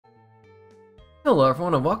Hello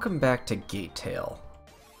everyone and welcome back to GateTail.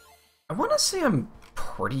 I want to say I'm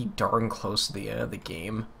pretty darn close to the end of the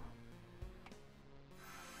game.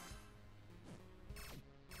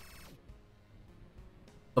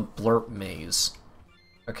 The Blurp Maze.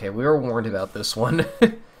 Okay, we were warned about this one.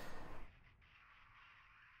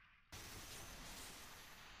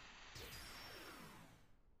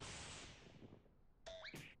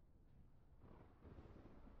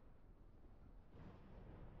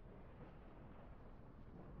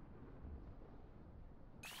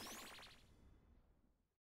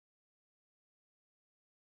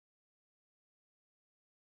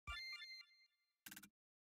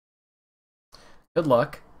 Good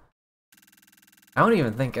luck. I don't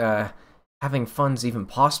even think having fun's even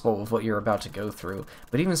possible with what you're about to go through,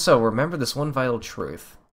 but even so, remember this one vital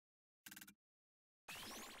truth.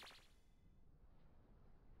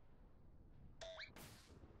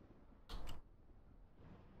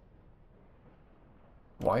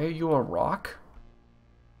 Why are you a rock?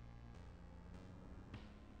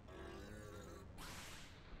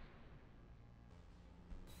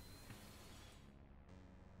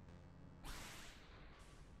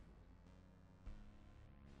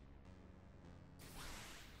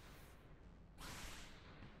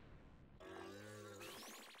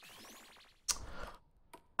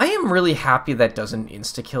 I am really happy that doesn't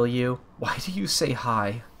insta-kill you. Why do you say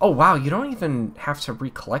hi? Oh wow, you don't even have to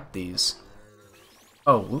recollect these.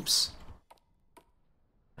 Oh, whoops.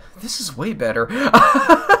 This is way better.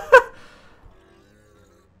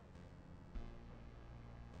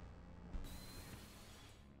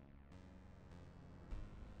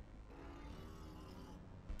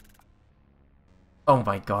 Oh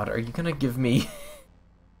my god, are you gonna give me...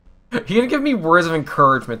 Are you gonna give me words of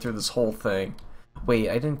encouragement through this whole thing?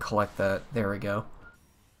 Wait, I didn't collect that. There we go.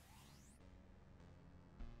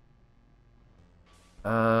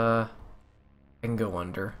 I can go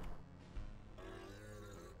under.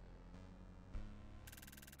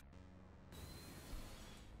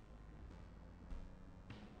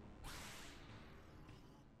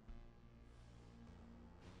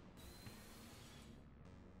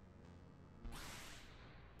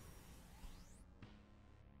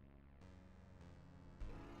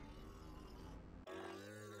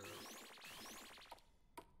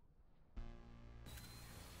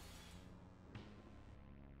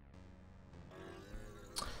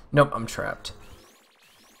 Nope, I'm trapped.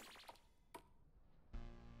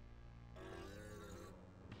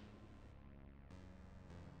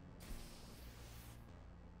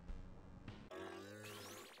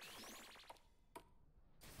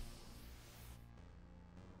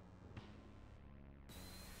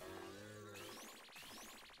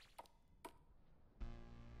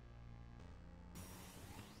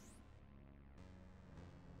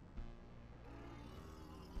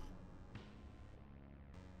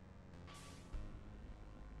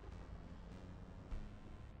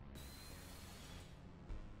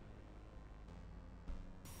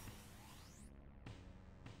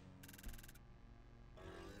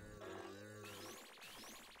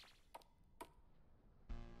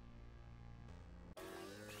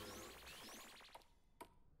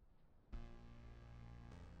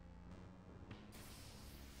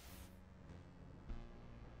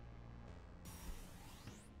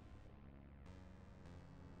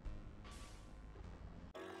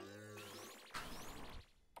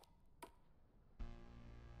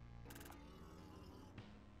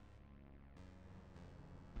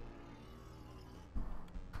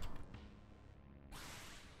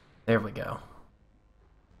 There we go.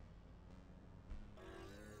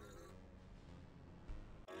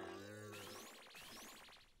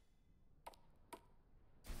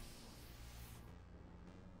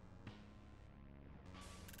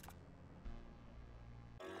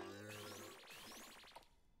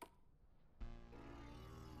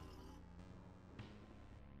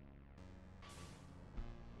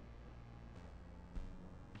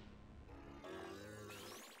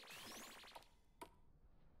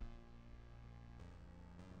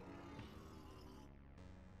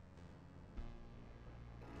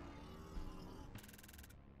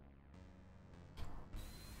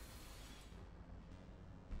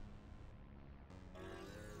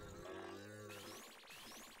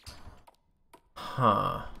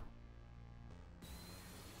 Huh. I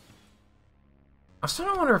was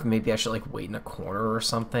starting to wonder if maybe I should, like, wait in a corner or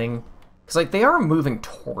something. Because, like, they are moving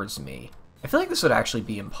towards me. I feel like this would actually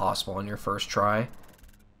be impossible on your first try.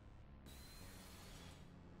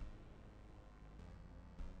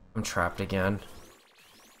 I'm trapped again.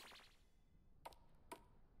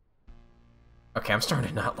 Okay, I'm starting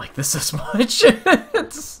to not like this as much.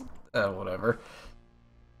 It's... whatever.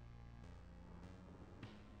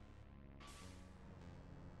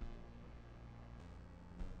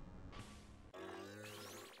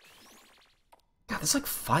 there's like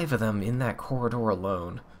 5 of them in that corridor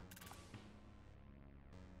alone.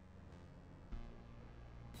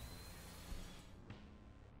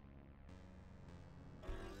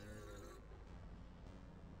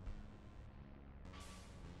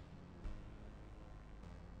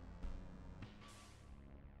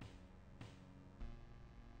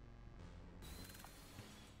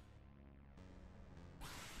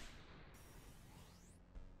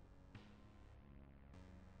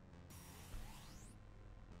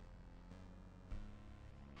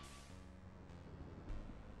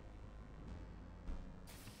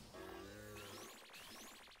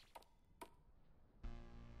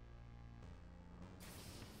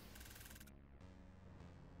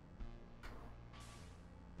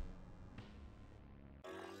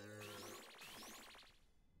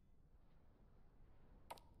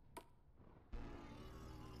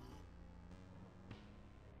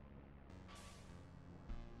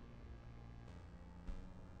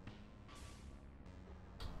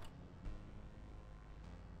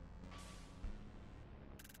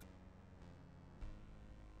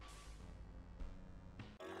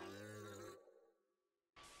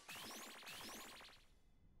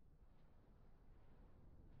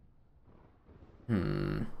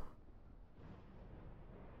 Hmm.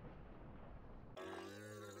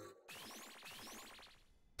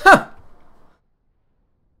 Huh!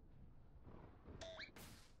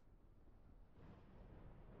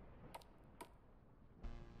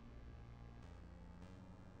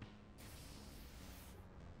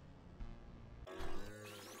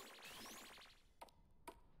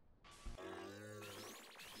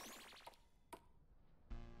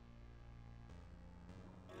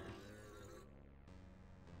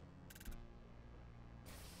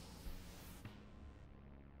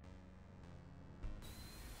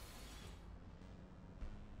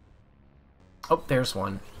 Oh, there's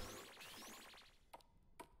one.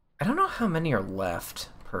 I don't know how many are left,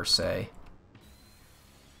 per se.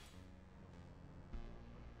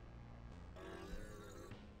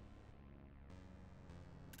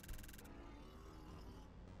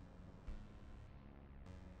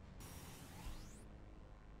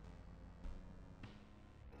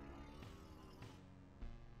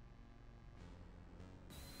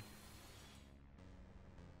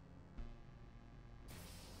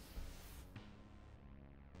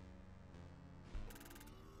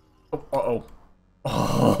 Oh, uh-oh.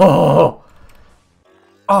 Oh!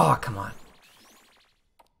 Oh, come on.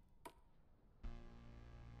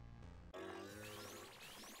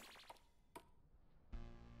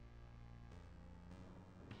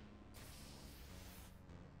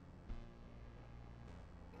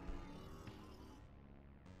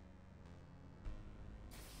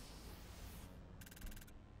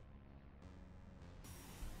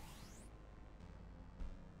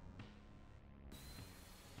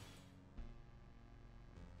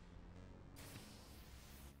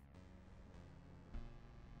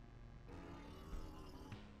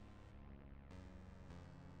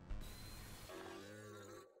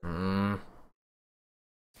 Hmm.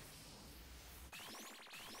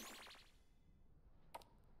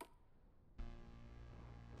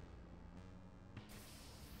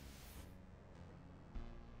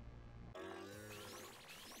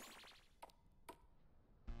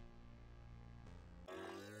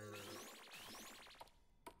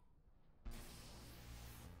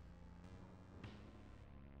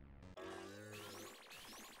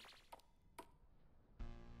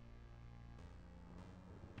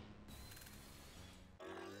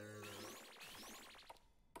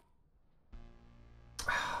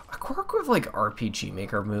 A quirk with, like, RPG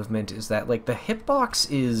Maker movement is that, like, the hitbox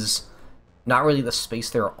is not really the space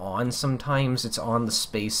they're on sometimes, it's on the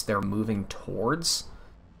space they're moving towards.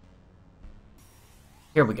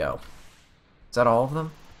 Here we go. Is that all of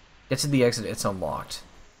them? Get to the exit, it's unlocked.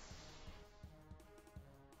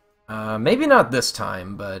 Maybe not this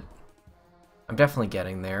time, but I'm definitely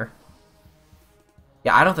getting there.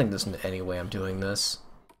 Yeah, I don't think there's any way I'm doing this.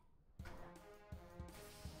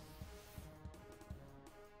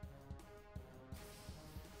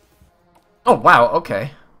 Oh, wow,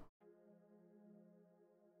 okay.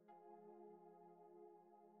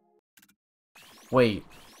 Wait.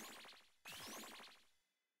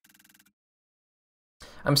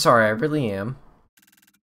 I'm sorry, I really am.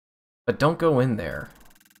 But don't go in there.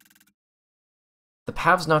 The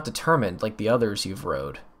path's not determined like the others you've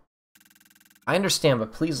rode. I understand,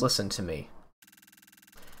 but please listen to me.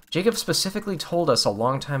 Jacob specifically told us a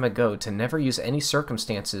long time ago to never use any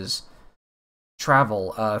circumstances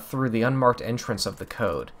travel through the unmarked entrance of the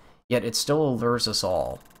code, yet it still allures us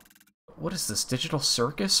all. What is this, digital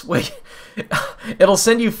circus? Wait, it'll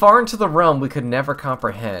send you far into the realm we could never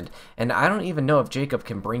comprehend, and I don't even know if Jacob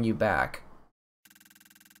can bring you back.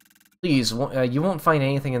 Please, you won't find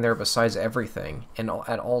anything in there besides everything,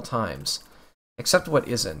 at all times. Except what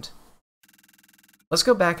isn't. Let's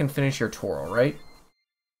go back and finish your tour, alright?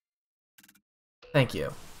 Thank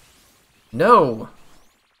you. No!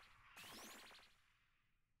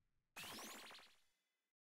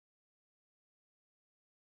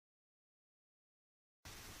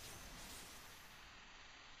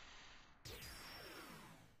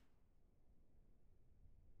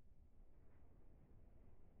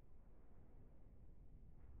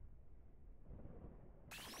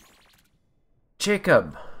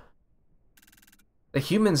 Jacob! The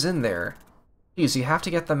human's in there. Jeez, you have to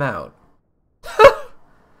get them out.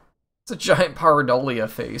 It's a giant pareidolia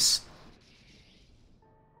face.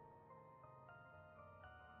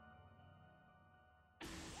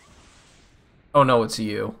 Oh no, it's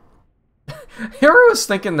you. Here I was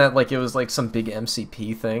thinking that like it was like some big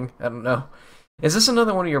MCP thing. I don't know. Is this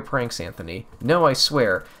another one of your pranks, Anthony? No, I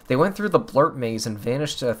swear. They went through the blurt maze and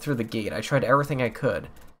vanished through the gate. I tried everything I could.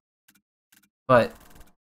 But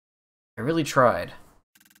I really tried.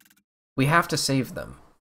 We have to save them.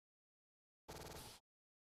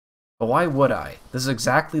 But why would I? This is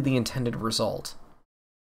exactly the intended result.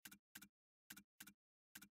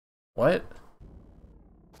 What?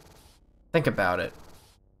 Think about it.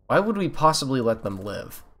 Why would we possibly let them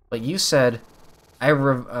live? But you said, I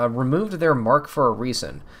removed their mark for a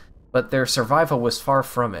reason, but their survival was far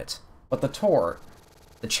from it. But the tour,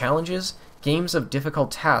 the challenges, games of difficult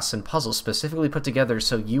tasks and puzzles specifically put together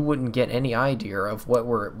so you wouldn't get any idea of what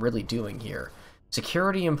we're really doing here.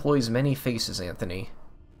 Security employs many faces, Anthony.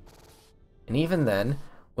 And even then,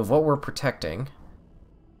 with what we're protecting,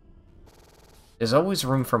 there's always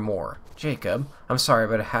room for more. Jacob, I'm sorry,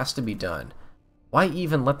 but it has to be done. Why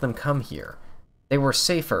even let them come here? They were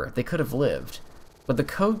safer, they could have lived. With the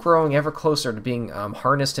code growing ever closer to being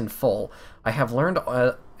harnessed in full, I have learned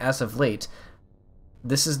as of late,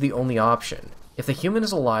 this is the only option. If the human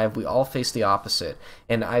is alive, we all face the opposite,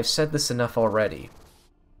 and I've said this enough already.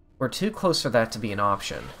 We're too close for that to be an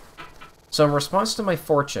option. So in response to my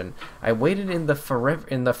fortune, I waited in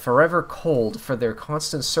the forever cold for their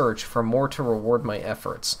constant search for more to reward my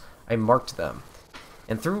efforts. I marked them.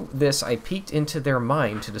 And through this, I peeked into their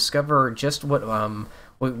mind to discover just what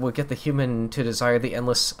would get the human to desire the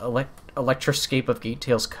endless electroscape of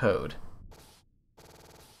GateTail's code.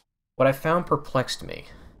 What I found perplexed me.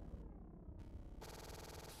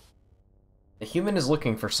 The human is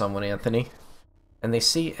looking for someone, Anthony, and they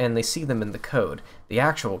see them in the code, the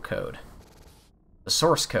actual code. The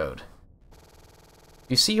source code.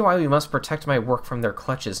 You see why we must protect my work from their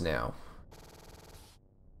clutches now.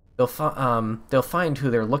 They'll find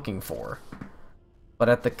who they're looking for, but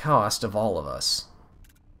at the cost of all of us.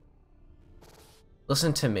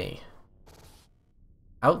 Listen to me.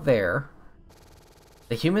 Out there,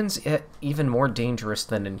 the human's even more dangerous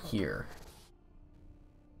than in here.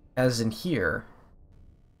 As in here,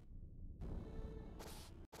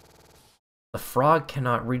 the frog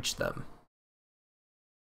cannot reach them.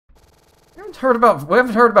 We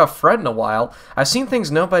haven't heard about Fred in a while. I've seen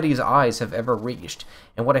things nobody's eyes have ever reached,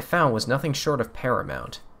 and what I found was nothing short of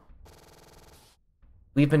paramount.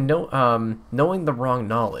 We've been knowing the wrong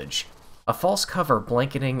knowledge. A false cover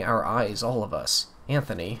blanketing our eyes, all of us.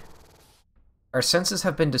 Anthony. Our senses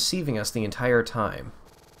have been deceiving us the entire time.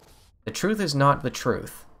 The truth is not the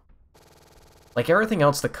truth. Like everything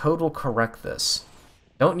else, the code will correct this.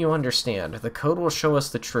 Don't you understand? The code will show us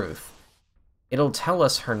the truth. It'll tell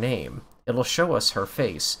us her name. It'll show us her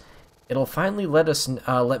face. It'll finally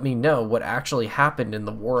let me know what actually happened in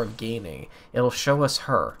the War of Gaining. It'll show us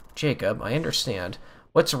her. Jacob, I understand.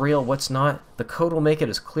 What's real, what's not, the code will make it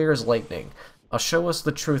as clear as lightning. I'll show us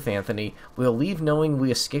the truth, Anthony. We'll leave knowing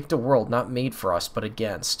we escaped a world not made for us, but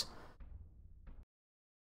against.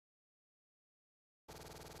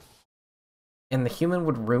 And the human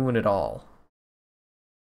would ruin it all.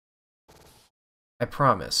 I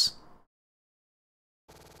promise.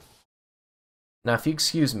 Now, if you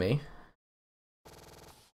excuse me,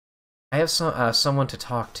 I have someone to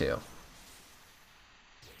talk to.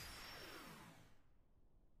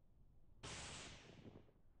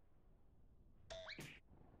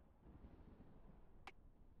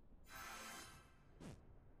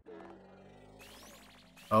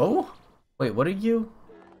 Oh? Wait, what are you?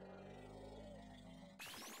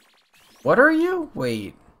 What are you?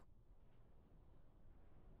 Wait.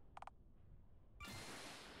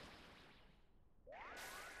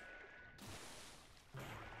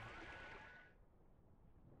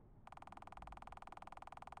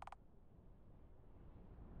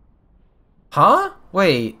 Huh?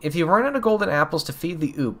 Wait, if you run out of golden apples to feed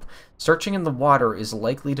the oop, searching in the water is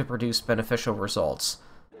likely to produce beneficial results.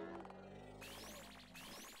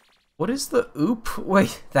 What is the oop?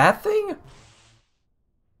 Wait, that thing?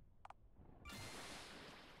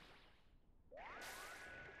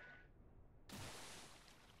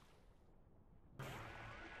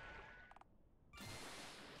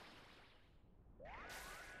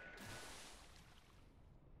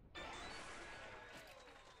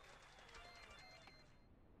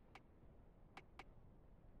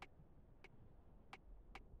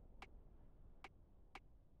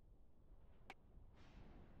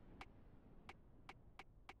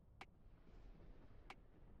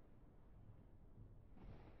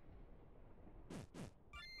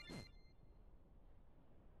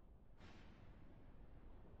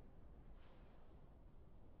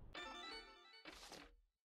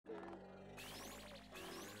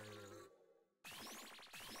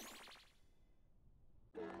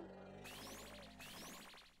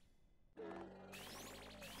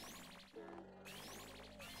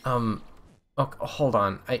 Okay, hold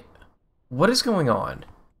on. What is going on?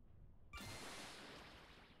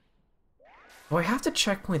 Do I have to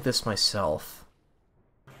checkpoint this myself?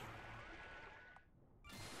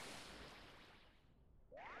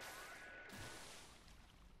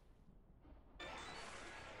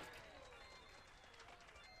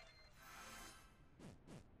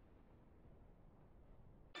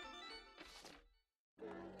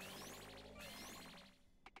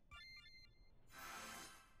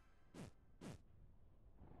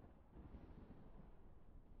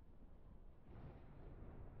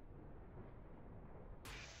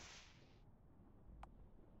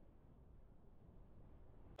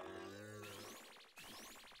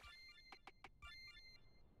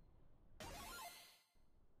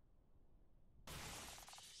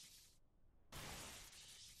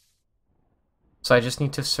 So I just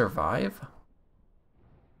need to survive?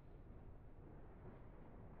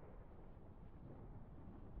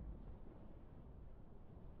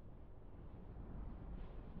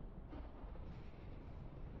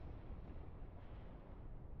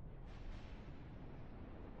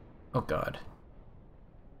 Oh god.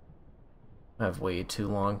 I've waited too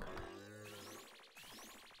long.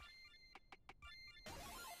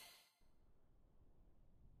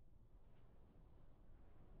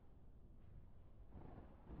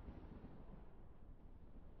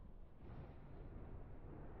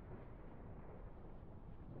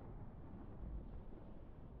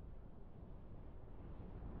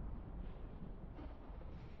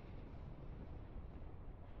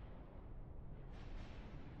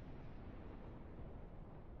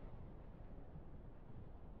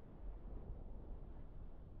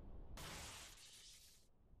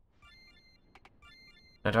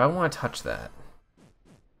 Now, do I want to touch that?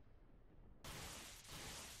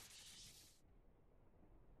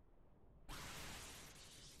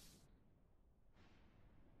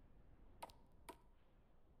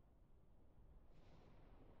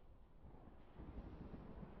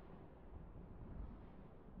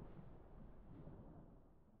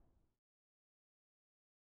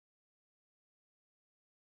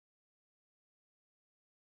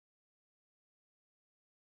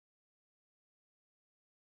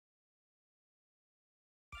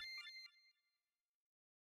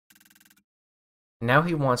 Now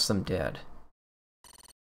he wants them dead.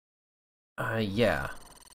 Yeah.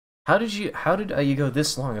 How did you go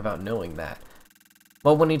this long without knowing that?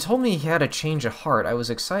 Well, when he told me he had a change of heart, I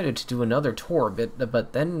was excited to do another tour,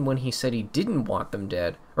 but then when he said he didn't want them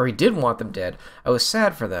dead, or he did want them dead, I was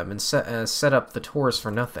sad for them and set up the tours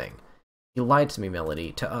for nothing. He lied to me,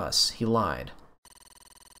 Melody. To us. He lied.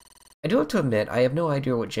 I do have to admit, I have no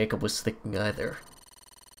idea what Jacob was thinking either.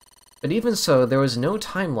 But even so, there was no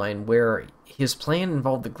timeline where his plan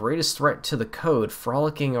involved the greatest threat to the code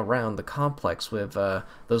frolicking around the complex with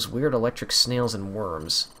those weird electric snails and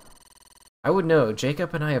worms. I would know,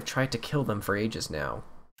 Jacob and I have tried to kill them for ages now.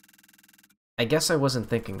 I guess I wasn't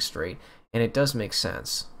thinking straight, and it does make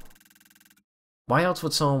sense. Why else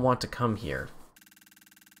would someone want to come here?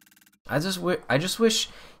 I just wish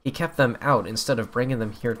he kept them out instead of bringing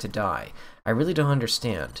them here to die. I really don't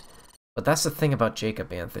understand. But that's the thing about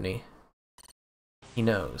Jacob, Anthony. He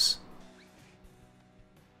knows.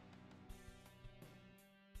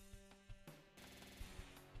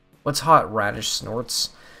 What's hot, Radish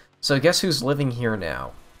snorts. So guess who's living here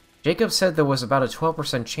now? Jacob said there was about a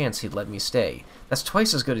 12% chance he'd let me stay. That's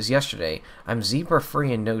twice as good as yesterday. I'm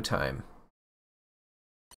zebra-free in no time.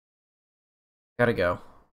 Gotta go.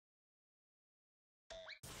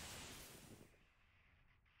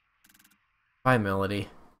 Bye, Melody.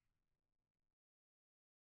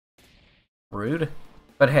 Rude.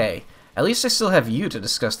 But hey, at least I still have you to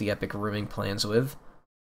discuss the epic rooming plans with.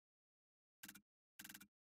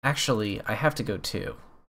 Actually, I have to go too.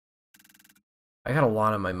 I got a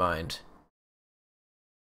lot on my mind.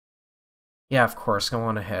 Yeah, of course, go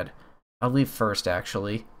on ahead. I'll leave first,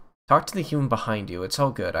 actually. Talk to the human behind you, it's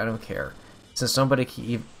all good, I don't care. Since nobody can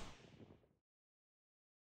even...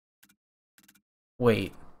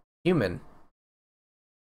 Wait. Human.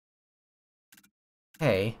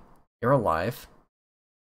 Hey, you're alive.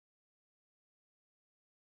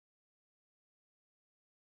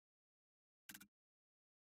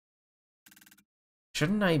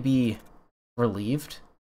 Shouldn't I be relieved?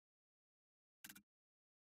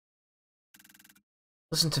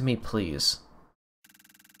 Listen to me, please.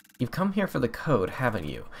 You've come here for the code, haven't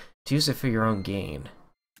you? To use it for your own gain.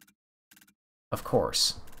 Of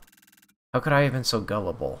course. How could I have been so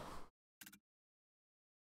gullible?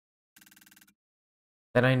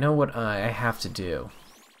 Then I know what I have to do.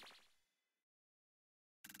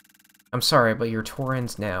 I'm sorry, but your tour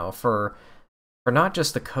ends now, for not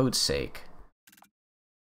just the code's sake,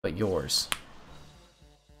 but yours.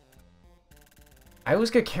 I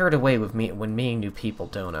always get carried away with when meeting new people,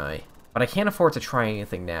 don't I? But I can't afford to try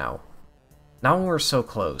anything now. Not when we're so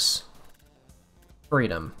close.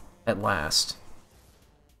 Freedom. At last.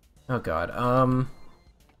 Oh god,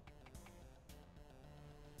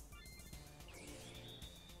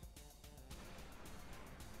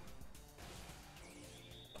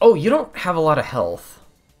 Oh, you don't have a lot of health.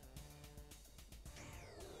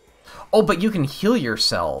 Oh, but you can heal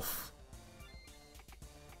yourself.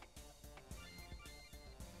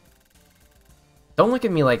 Don't look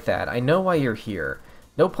at me like that. I know why you're here.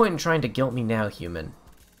 No point in trying to guilt me now, human.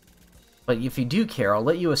 But if you do care, I'll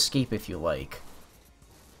let you escape if you like.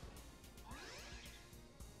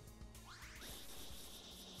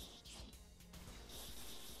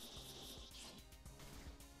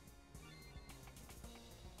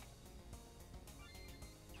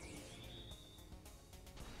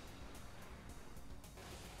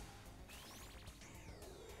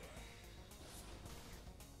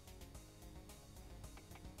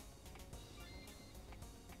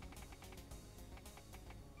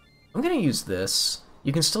 I'm gonna use this.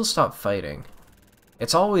 You can still stop fighting.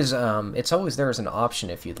 It's always there as an option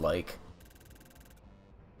if you'd like.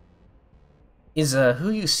 Is, who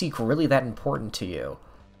you seek really that important to you?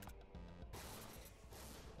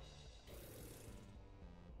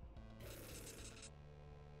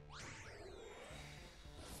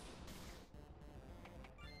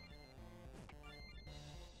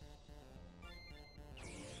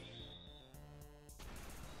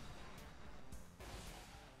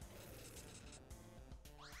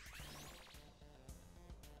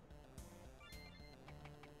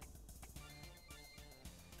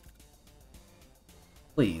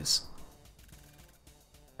 Please.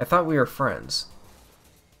 I thought we were friends.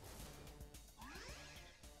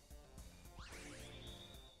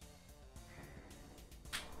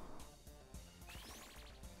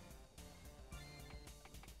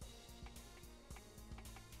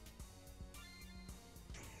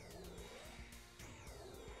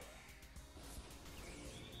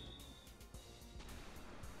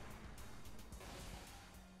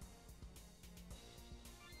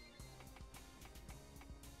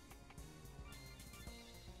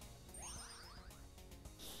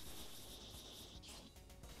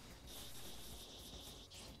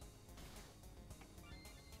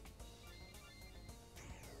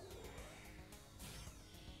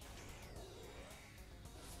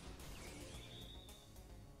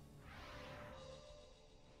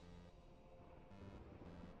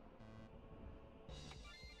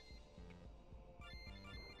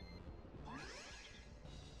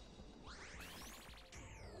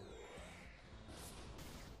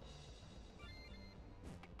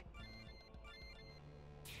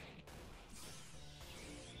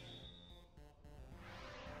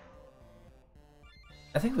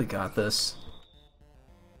 I think we got this.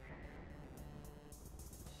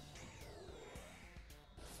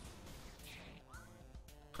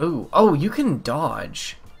 Ooh, oh, you can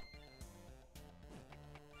dodge.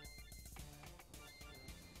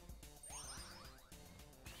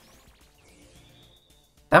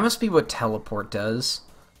 That must be what teleport does.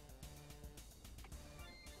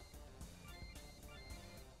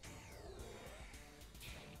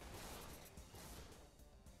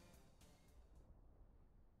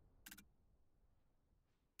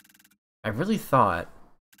 I really thought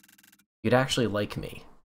you'd actually like me.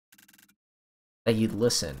 That you'd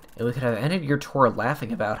listen, and we could have ended your tour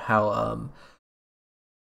laughing about how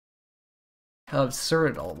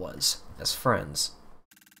absurd it all was, as friends.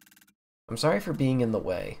 I'm sorry for being in the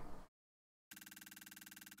way.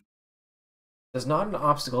 There's not an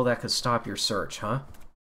obstacle that could stop your search, huh?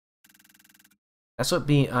 That's what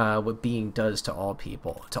being does to all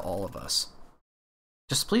people, to all of us.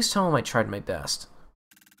 Just please tell him I tried my best.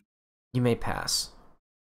 You may pass.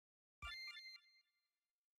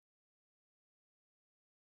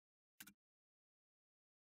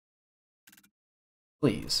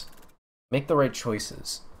 Please, make the right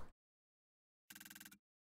choices.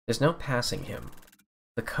 There's no passing him.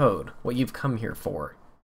 The code, what you've come here for.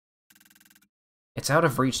 It's out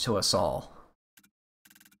of reach to us all.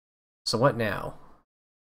 So what now?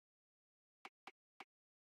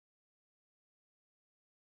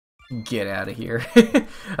 Get out of here.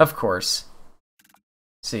 Of course.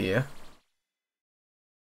 See ya.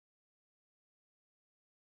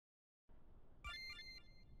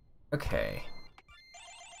 Okay.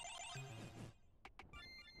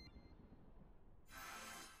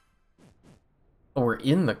 Oh, we're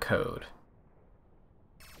in the code.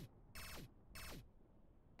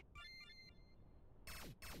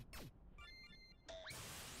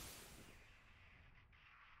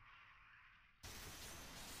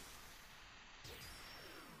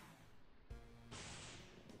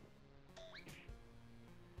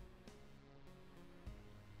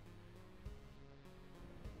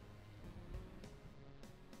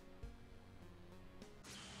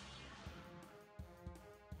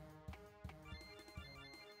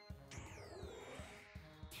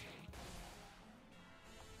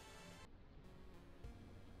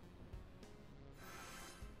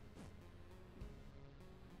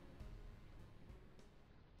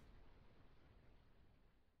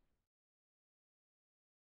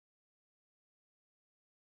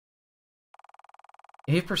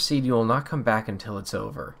 If you proceed, you will not come back until it's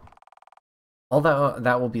over. All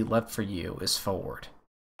that will be left for you is forward.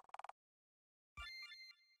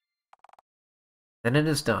 Then it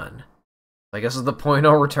is done. I guess it's the point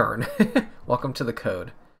of return. Welcome to the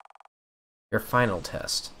code. Your final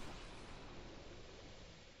test.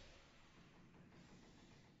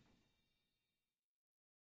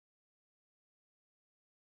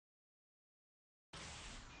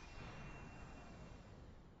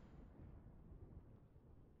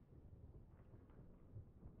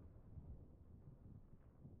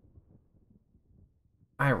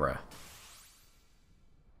 Ira.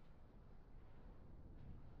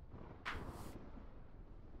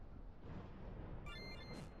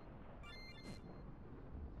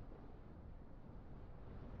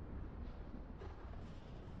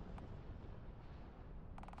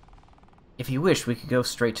 If you wish, we could go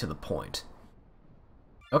straight to the point.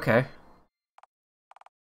 Okay.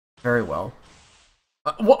 Very well.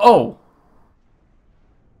 Oh!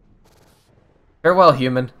 Farewell,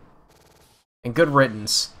 human. And good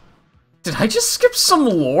riddance. Did I just skip some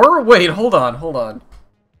lore? Wait, hold on. I'm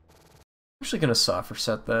actually gonna soft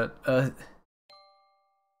reset that.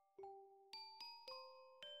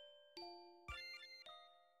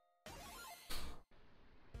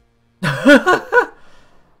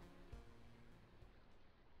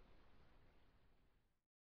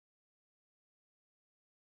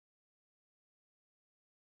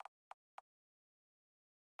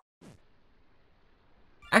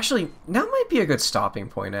 Actually, now might be a good stopping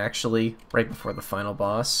point, actually, right before the final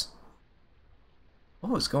boss.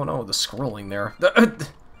 What was going on with the scrolling there? I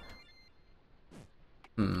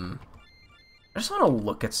just want to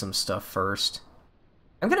look at some stuff first.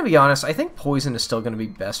 I'm gonna be honest, I think poison is still gonna be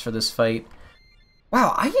best for this fight.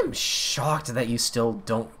 Wow, I am shocked that you still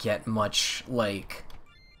don't get much, like...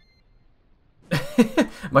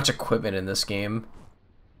 much equipment in this game.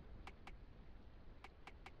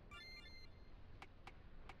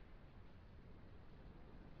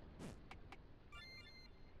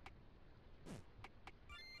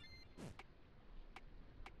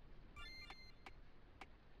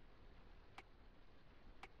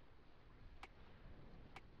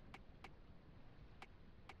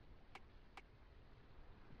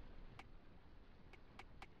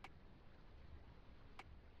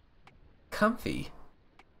 Comfy.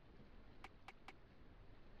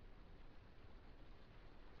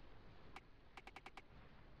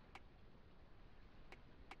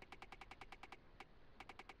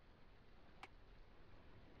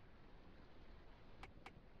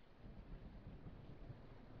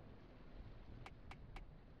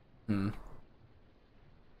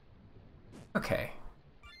 Okay.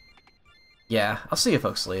 Yeah, I'll see you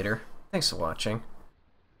folks later. Thanks for watching.